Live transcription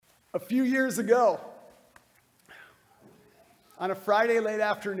A few years ago, on a Friday late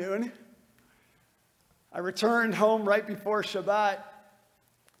afternoon, I returned home right before Shabbat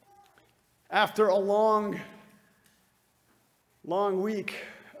after a long week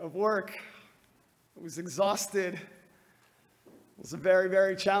of work. I was exhausted. It was a very,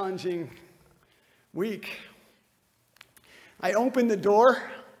 very challenging week. I opened the door,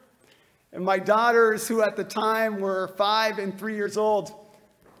 and my daughters, who at the time were 5 and 3 years old,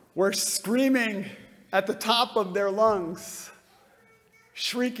 were screaming at the top of their lungs,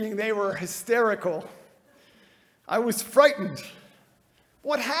 shrieking. They were hysterical. I was frightened.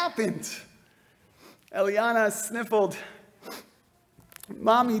 What happened? Eliana sniffled.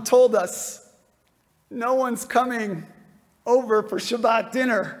 Mommy told us no one's coming over for Shabbat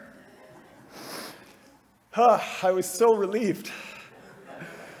dinner. I was so relieved.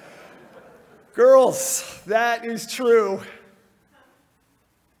 Girls, that is true.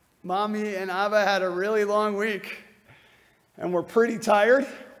 Mommy and Abba had a really long week, and we're pretty tired.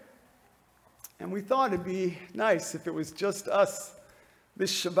 And we thought it'd be nice if it was just us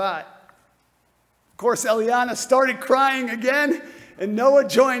this Shabbat. Of course, Eliana started crying again, and Noah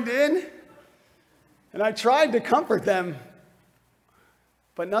joined in. And I tried to comfort them,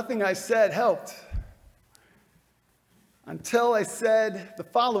 but nothing I said helped. Until I said the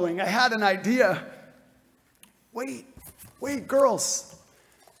following. I had an idea. Wait, girls.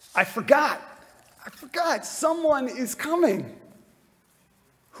 I forgot. Someone is coming.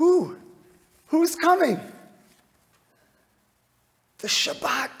 Who's coming? The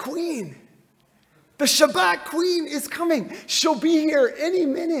Shabbat Queen. The Shabbat Queen is coming. She'll be here any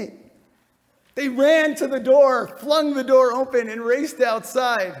minute. They ran to the door, flung the door open, and raced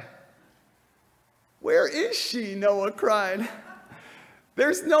outside. Where is she? Noah cried.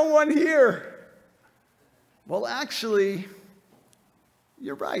 There's no one here. Well, actually,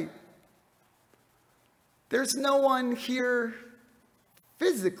 you're right. There's no one here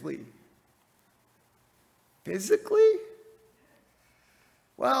physically. Physically?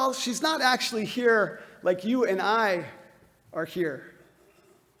 Well, she's not actually here like you and I are here.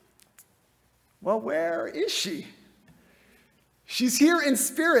 Well, where is she? She's here in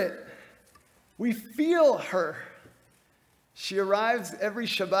spirit. We feel her. She arrives every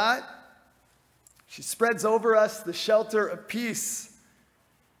Shabbat. She spreads over us the shelter of peace.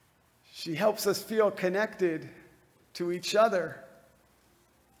 She helps us feel connected to each other,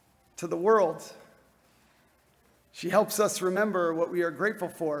 to the world. She helps us remember what we are grateful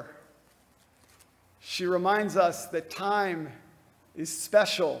for. She reminds us that time is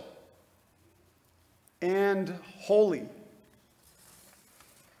special and holy.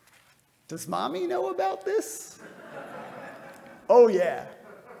 Does Mommy know about this? Oh yeah.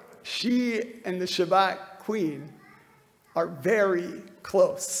 She and the Shabbat Queen are very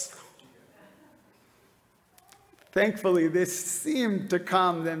close. Thankfully, this seemed to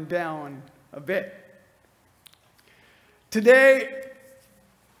calm them down a bit. Today,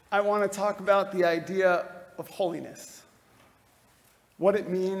 I want to talk about the idea of holiness, what it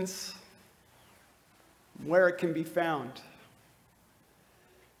means, where it can be found.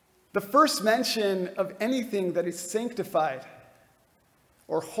 The first mention of anything that is sanctified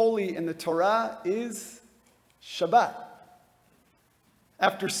or holy in the Torah is Shabbat.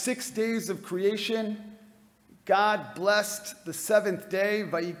 After 6 days of creation, God blessed the seventh day,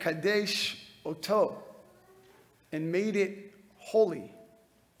 Vayikadesh Oto, and made it holy.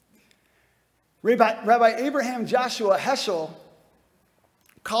 Rabbi Abraham Joshua Heschel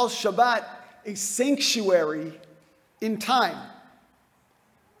calls Shabbat a sanctuary in time.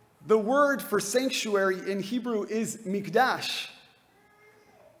 The word for sanctuary in Hebrew is mikdash.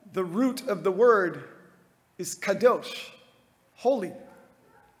 The root of the word is kadosh, holy.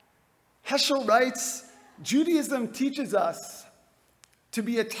 Heschel writes, Judaism teaches us to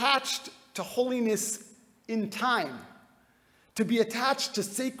be attached to holiness in time, to be attached to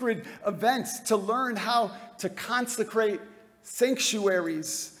sacred events, to learn how to consecrate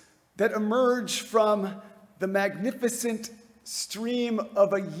sanctuaries that emerge from the magnificent stream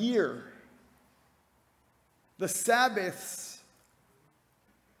of a year. The Sabbaths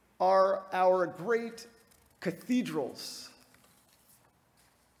are our great cathedrals.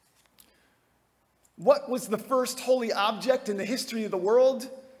 What was the first holy object in the history of the world?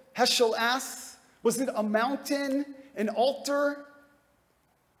 Heschel asks. Was it a mountain, an altar?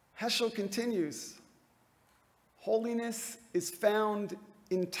 Heschel continues. Holiness is found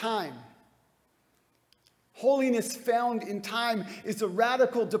in time. Holiness found in time is a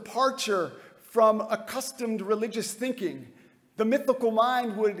radical departure from accustomed religious thinking. The mythical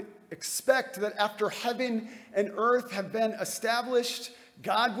mind would expect that after heaven and earth have been established,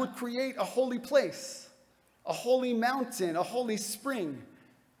 God would create a holy place, a holy mountain, a holy spring,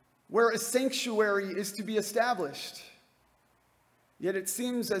 where a sanctuary is to be established. Yet it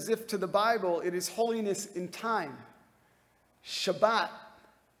seems as if to the Bible it is holiness in time, Shabbat,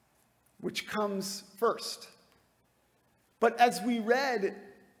 which comes first. But as we read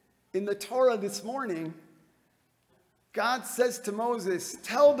in the Torah this morning, God says to Moses,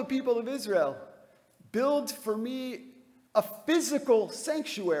 tell the people of Israel, build for me a physical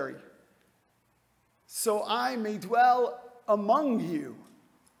sanctuary so I may dwell among you.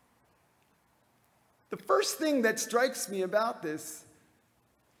 The first thing that strikes me about this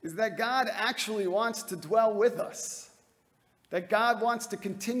is that God actually wants to dwell with us, that God wants to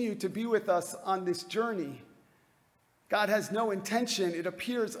continue to be with us on this journey. God has no intention, it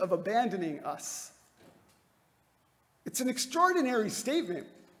appears, of abandoning us. It's an extraordinary statement.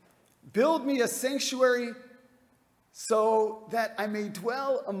 Build me a sanctuary so that I may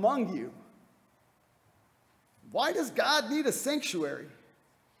dwell among you. Why does God need a sanctuary?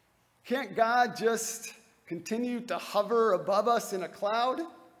 Can't God just continue to hover above us in a cloud?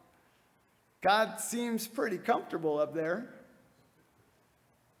 God seems pretty comfortable up there.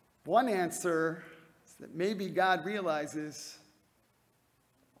 One answer is that maybe God realizes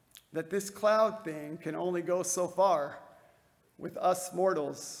that this cloud thing can only go so far with us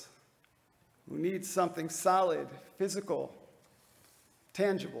mortals who need something solid, physical,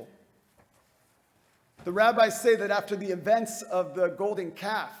 tangible. The rabbis say that after the events of the golden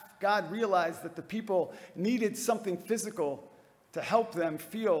calf, God realized that the people needed something physical to help them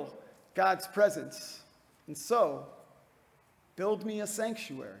feel God's presence. And so, build me a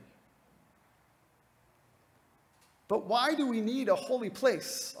sanctuary. But why do we need a holy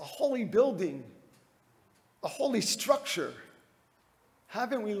place, a holy building, a holy structure?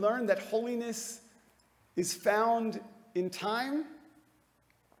 Haven't we learned that holiness is found in time?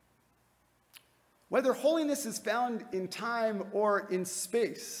 Whether holiness is found in time or in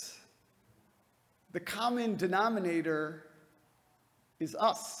space, the common denominator is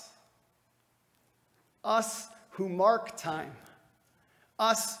us. Us who mark time.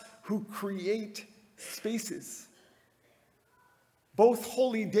 Us who create spaces. Both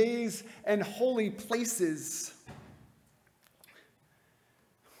holy days and holy places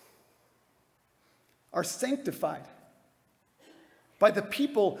are sanctified by the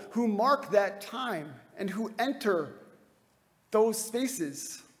people who mark that time and who enter those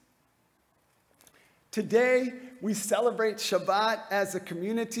spaces. Today, we celebrate Shabbat as a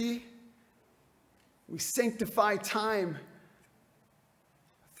community. We sanctify time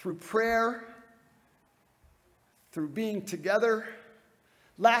through prayer, through being together.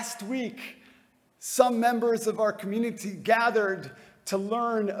 Last week, some members of our community gathered to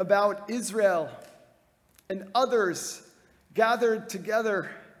learn about Israel, and others gathered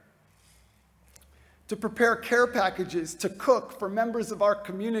together to prepare care packages to cook for members of our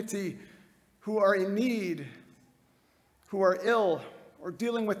community who are in need, who are ill, or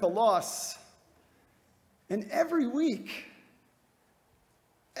dealing with a loss. And every week,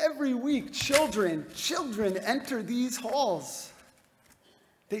 children enter these halls.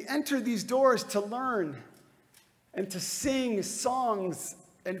 They enter these doors to learn and to sing songs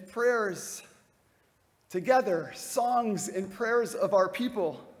and prayers together, songs and prayers of our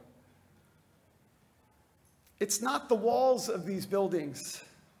people. It's not the walls of these buildings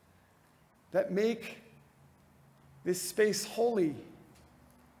that make this space holy,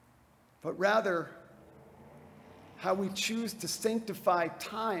 but rather how we choose to sanctify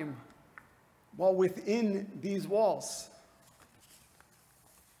time while within these walls.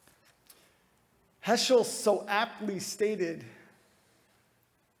 Heschel so aptly stated,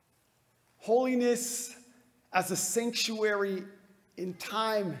 holiness as a sanctuary in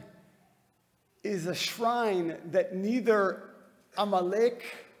time is a shrine that neither Amalek,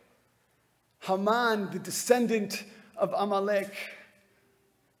 Haman, the descendant of Amalek,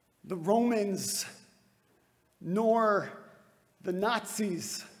 the Romans, nor the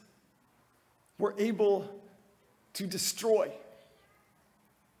Nazis were able to destroy.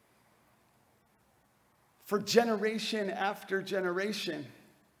 For generation after generation,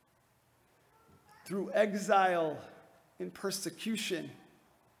 through exile and persecution,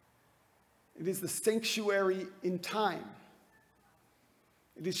 it is the sanctuary in time.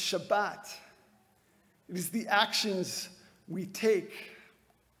 It is Shabbat. It is the actions we take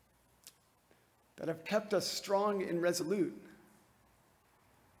that have kept us strong and resolute,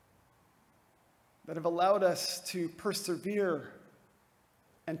 that have allowed us to persevere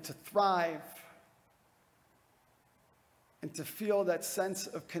and to thrive and to feel that sense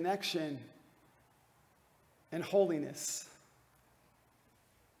of connection and holiness.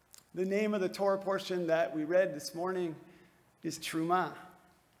 The name of the Torah portion that we read this morning is Terumah,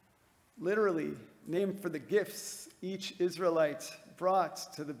 literally named for the gifts each Israelite brought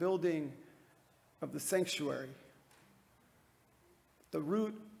to the building of the sanctuary. The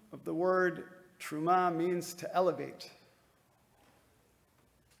root of the word Terumah means to elevate.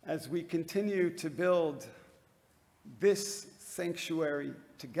 As we continue to build this sanctuary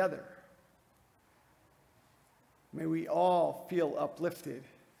together, may we all feel uplifted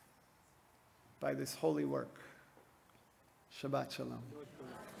by this holy work. Shabbat Shalom.